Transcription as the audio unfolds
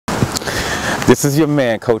This is your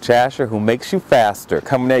man, Coach Asher, who makes you faster,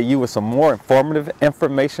 coming at you with some more informative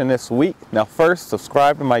information this week. Now first,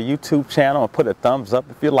 subscribe to my YouTube channel and put a thumbs up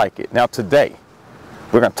if you like it. Now today,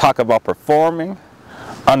 we're going to talk about performing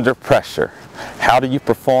under pressure. How do you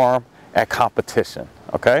perform at competition,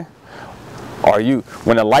 okay?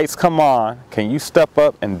 When the lights come on, can you step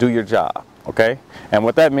up and do your job, okay? And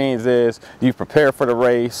what that means is you prepare for the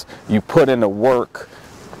race, you put in the work,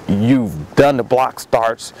 you've done the block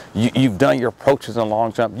starts, you've done your approaches and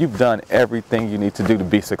long jump, you've done everything you need to do to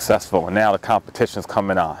be successful, and now the competition's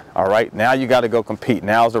coming on, all right? Now you got to go compete.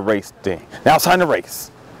 Now's the race thing. Now it's time to race.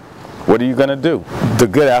 What are you going to do? The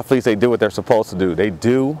good athletes, they do what they're supposed to do. They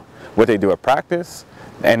do what they do at practice,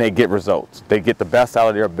 and they get results. They get the best out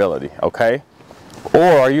of their ability, okay? Or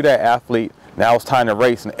are you that athlete, now it's time to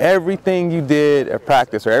race, and everything you did at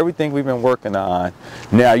practice or everything we've been working on,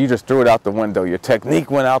 now you just threw it out the window. Your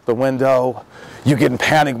technique went out the window. You get in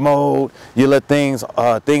panic mode. You let things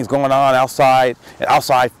going on outside, and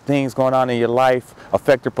outside things going on in your life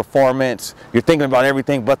affect your performance. You're thinking about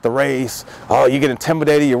everything but the race. Oh, you get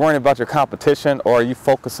intimidated. You're worrying about your competition, or are you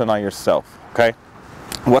focusing on yourself, okay?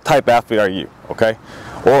 What type of athlete are you, okay?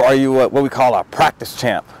 Or are you what we call a practice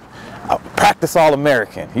champ? A practice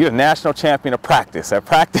All-American. You're a national champion of practice. At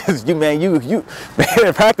practice, man,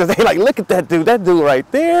 at practice, they like, look at that dude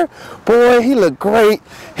right there. Boy, he looked great.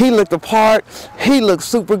 He looked the part. He looked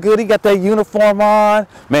super good. He got that uniform on.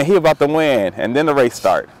 Man, he about to win. And then the race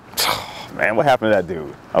start. Man, what happened to that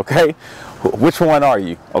dude? Okay? Which one are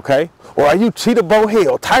you? Okay? Or are you Cheetah Bo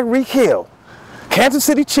Hill, Tyreek Hill, Kansas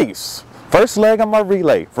City Chiefs? First leg on my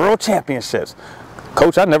relay, World Championships.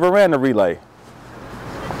 Coach, I never ran the relay.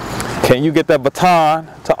 Can you get that baton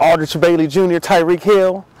to Aldrich Bailey Jr., Tyreek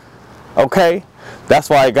Hill? Okay? That's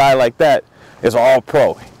why a guy like that is all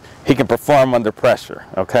pro. He can perform under pressure,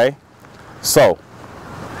 okay? So,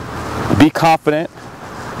 be confident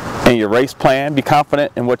in your race plan. Be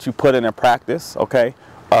confident in what you put in practice, okay?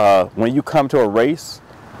 When you come to a race,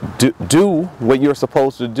 do what you're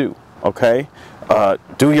supposed to do, okay?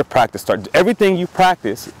 Do your practice start. Everything you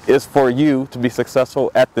practice is for you to be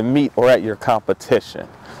successful at the meet or at your competition.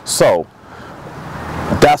 So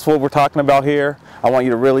that's what we're talking about here. I want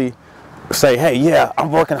you to really say, hey, yeah,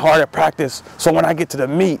 I'm working hard at practice, so when I get to the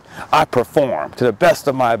meet, I perform to the best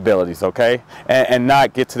of my abilities, okay? And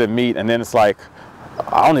not get to the meet and then it's like,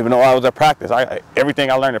 I don't even know I was at practice. Everything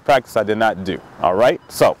I learned at practice I did not do, all right?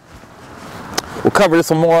 So we'll cover this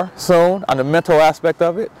some more soon on the mental aspect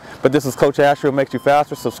of it, but this is Coach Asher, who makes you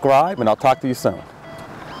faster. Subscribe, and I'll talk to you soon.